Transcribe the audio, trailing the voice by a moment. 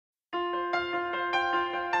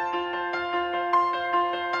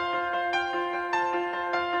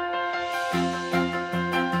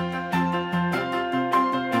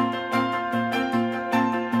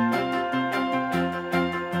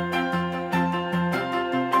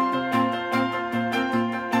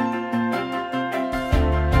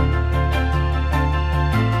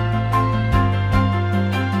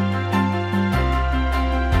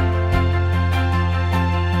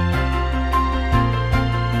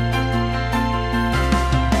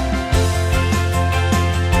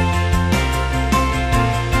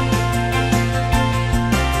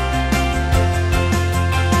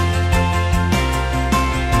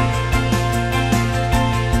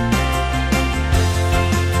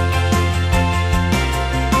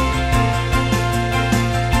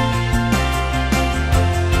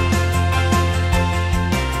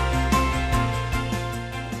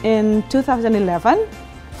2011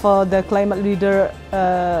 for the Climate Leader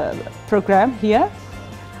program here.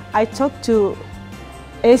 I talked to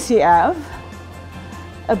ACF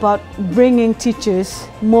about bringing teachers,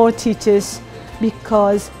 more teachers,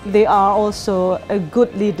 because they are also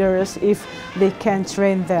good leaders if they can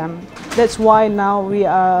train them. That's why now we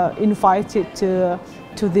are invited to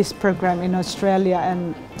this program in Australia,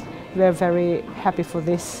 and we're very happy for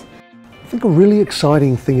this. I think a really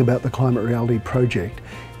exciting thing about the Climate Reality Project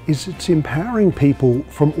is it's empowering people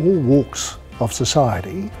from all walks of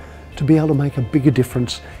society to be able to make a bigger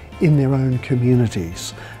difference in their own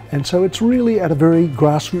communities. And so it's really at a very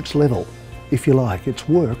grassroots level, if you like. It's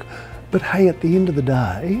work, but hey, at the end of the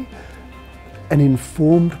day, an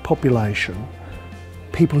informed population,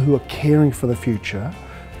 people who are caring for the future,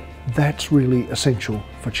 that's really essential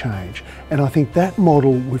for change. And I think that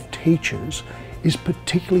model with teachers is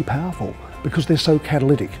particularly powerful because they're so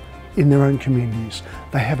catalytic in their own communities.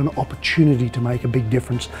 They have an opportunity to make a big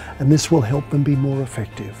difference, and this will help them be more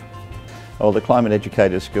effective. Well, the Climate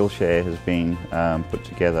Educators Skillshare has been put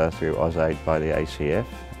together through AusAid by the ACF,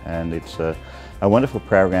 and it's a wonderful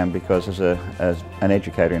program because as an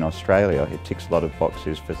educator in Australia, it ticks a lot of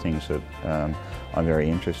boxes for things that I'm very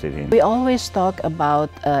interested in. We always talk about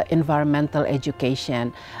environmental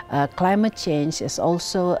education. Climate change is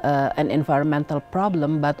also an environmental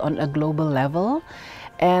problem, but on a global level,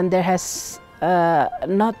 and there has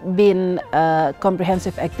not been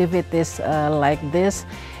comprehensive activities like this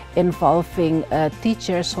involving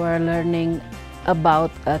teachers who are learning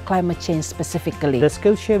about climate change specifically. The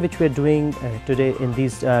Skillshare which we're doing today in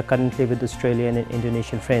these currently with Australian and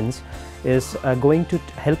Indonesian friends is going to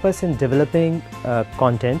help us in developing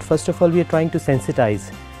content. First of all, we are trying to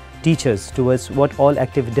sensitize teachers towards what all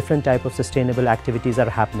different type of sustainable activities are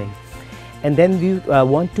happening. And then we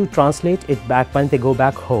want to translate it back when they go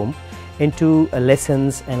back home into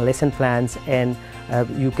lessons and lesson plans, and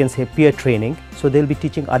you can say peer training, so they'll be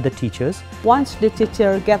teaching other teachers. Once the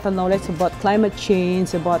teacher gets the knowledge about climate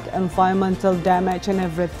change, about environmental damage and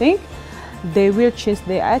everything, they will change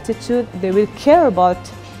their attitude, they will care about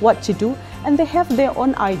what to do, and they have their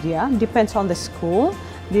own idea. Depends on the school,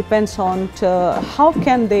 depends on how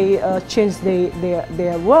can they change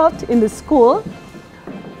their world in the school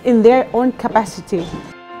in their own capacity.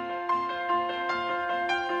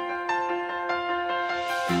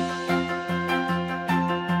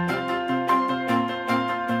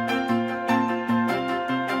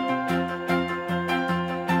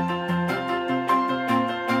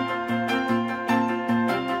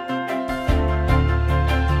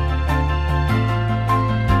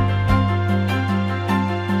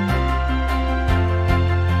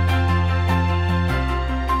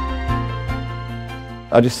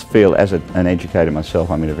 I just feel as an educator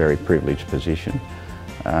myself, I'm in a very privileged position.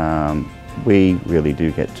 We really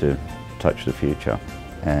do get to touch the future,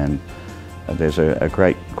 and there's a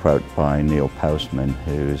great quote by Neil Postman,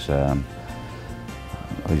 who's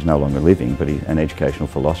no longer living, but he's an educational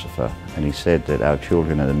philosopher, and he said that our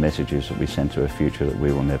children are the messages that we send to a future that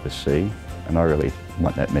we will never see, and I really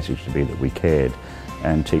want that message to be that we cared,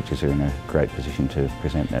 and teachers are in a great position to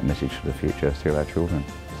present that message to the future through our children.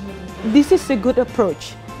 This is a good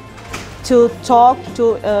approach to talk,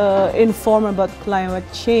 to inform about climate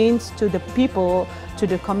change to the people, to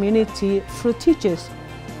the community through teachers.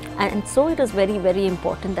 And so it is very, very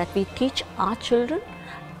important that we teach our children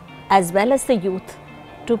as well as the youth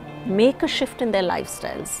to make a shift in their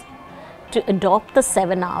lifestyles, to adopt the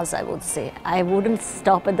 7 hours, I would say. I wouldn't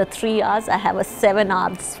stop at the 3 hours, I have a 7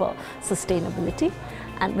 hours for sustainability,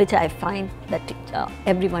 and which I find that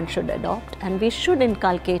everyone should adopt, and we should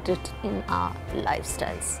inculcate it in our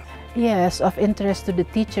lifestyles. Yes, of interest to the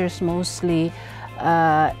teachers mostly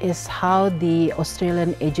is how the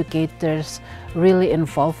Australian educators really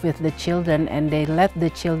involve with the children, and they let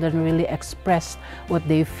the children really express what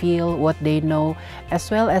they feel, what they know,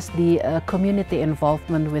 as well as the community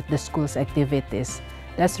involvement with the school's activities.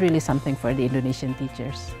 That's really something for the Indonesian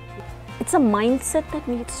teachers. It's a mindset that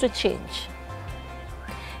needs to change.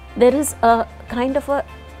 There is a kind of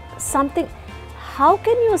something, how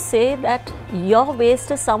can you say that your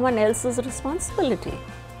waste is someone else's responsibility?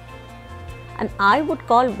 And I would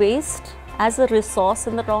call waste as a resource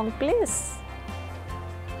in the wrong place.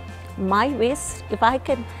 My waste, if I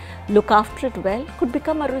can look after it well, could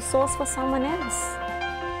become a resource for someone else.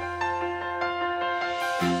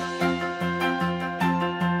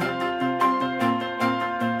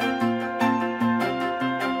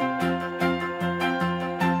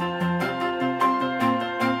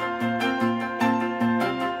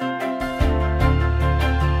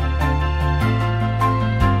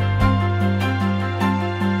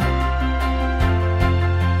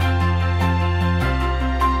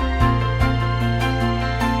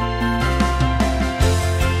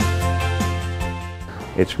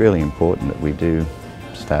 it's really important that we do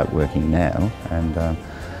start working now, and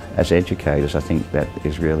as educators I think that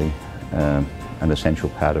is really an essential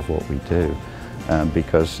part of what we do,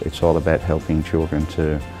 because it's all about helping children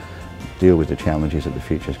to deal with the challenges that the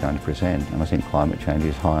future is going to present. And I think climate change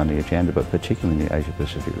is high on the agenda, but particularly in the Asia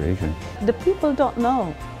Pacific region. The people don't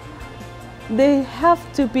know. They have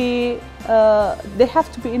to be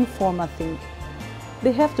informed, I think.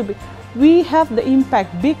 They have to be. We have the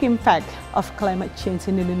impact, big impact of climate change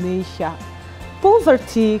in Indonesia.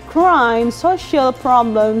 Poverty, crime, social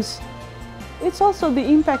problems. It's also the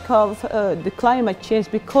impact of the climate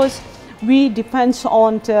change, because we depend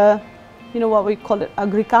on the, what we call it,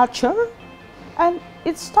 agriculture, and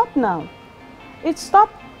it's stopped now. It's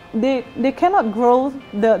stopped. They cannot grow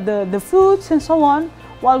the foods and so on,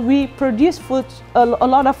 while we produce food, a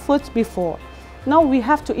lot of foods before. Now we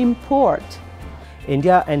have to import.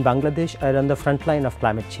 India and Bangladesh are on the front line of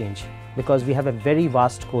climate change, because we have a very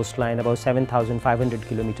vast coastline, about 7,500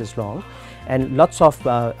 kilometers long, and lots of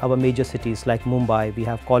our major cities like Mumbai, we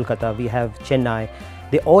have Kolkata, we have Chennai.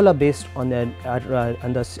 They all are based on the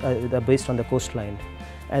coastline,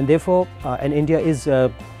 and therefore, and India has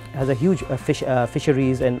a huge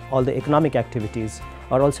fisheries, and all the economic activities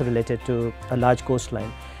are also related to a large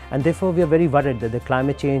coastline, and therefore we are very worried that the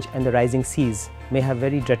climate change and the rising seas may have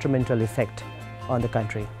very detrimental effect on the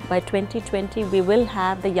country. By 2020, we will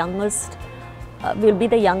have the youngest. We'll be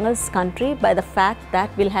the youngest country by the fact that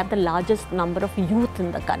we'll have the largest number of youth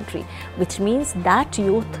in the country, which means that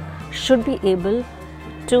youth should be able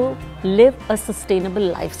to live a sustainable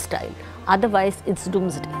lifestyle. Otherwise, it's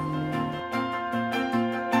doomsday.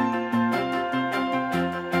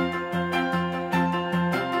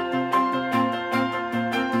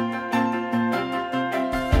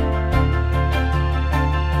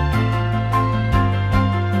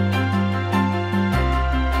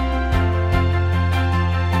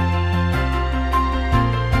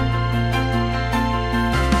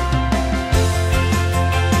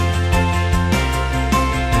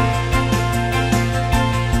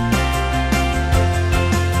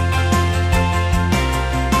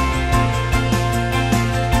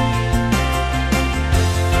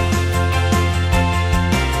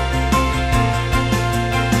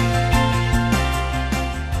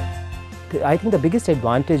 I think the biggest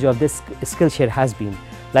advantage of this Skillshare has been,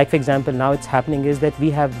 like for example, now it's happening is that we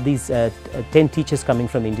have these 10 teachers coming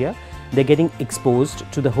from India. They're getting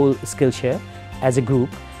exposed to the whole Skillshare as a group,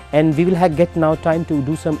 and we will get now time to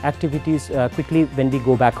do some activities quickly when we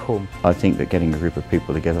go back home. I think that getting a group of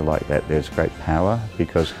people together like that, there's great power,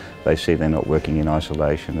 because they see they're not working in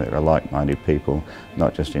isolation, they're like-minded people,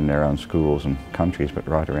 not just in their own schools and countries, but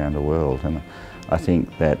right around the world. And I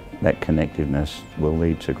think that connectiveness will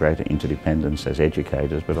lead to greater interdependence as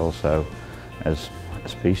educators, but also as a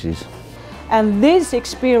species. And this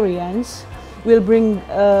experience will bring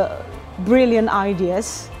brilliant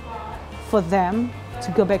ideas for them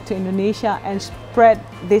to go back to Indonesia and spread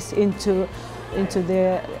this into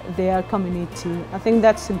their community. I think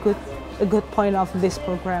that's a good point of this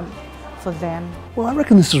program for them. Well, I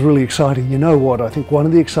reckon this is really exciting. You know what? I think one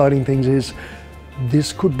of the exciting things is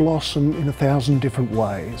this could blossom in 1,000 different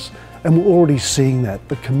ways, and we're already seeing that.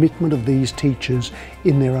 The commitment of these teachers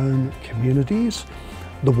in their own communities,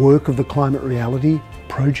 the work of the Climate Reality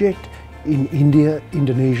project in India,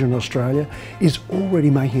 Indonesia and Australia is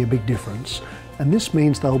already making a big difference, and this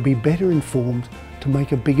means they'll be better informed to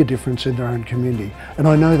make a bigger difference in their own community, and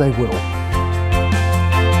I know they will.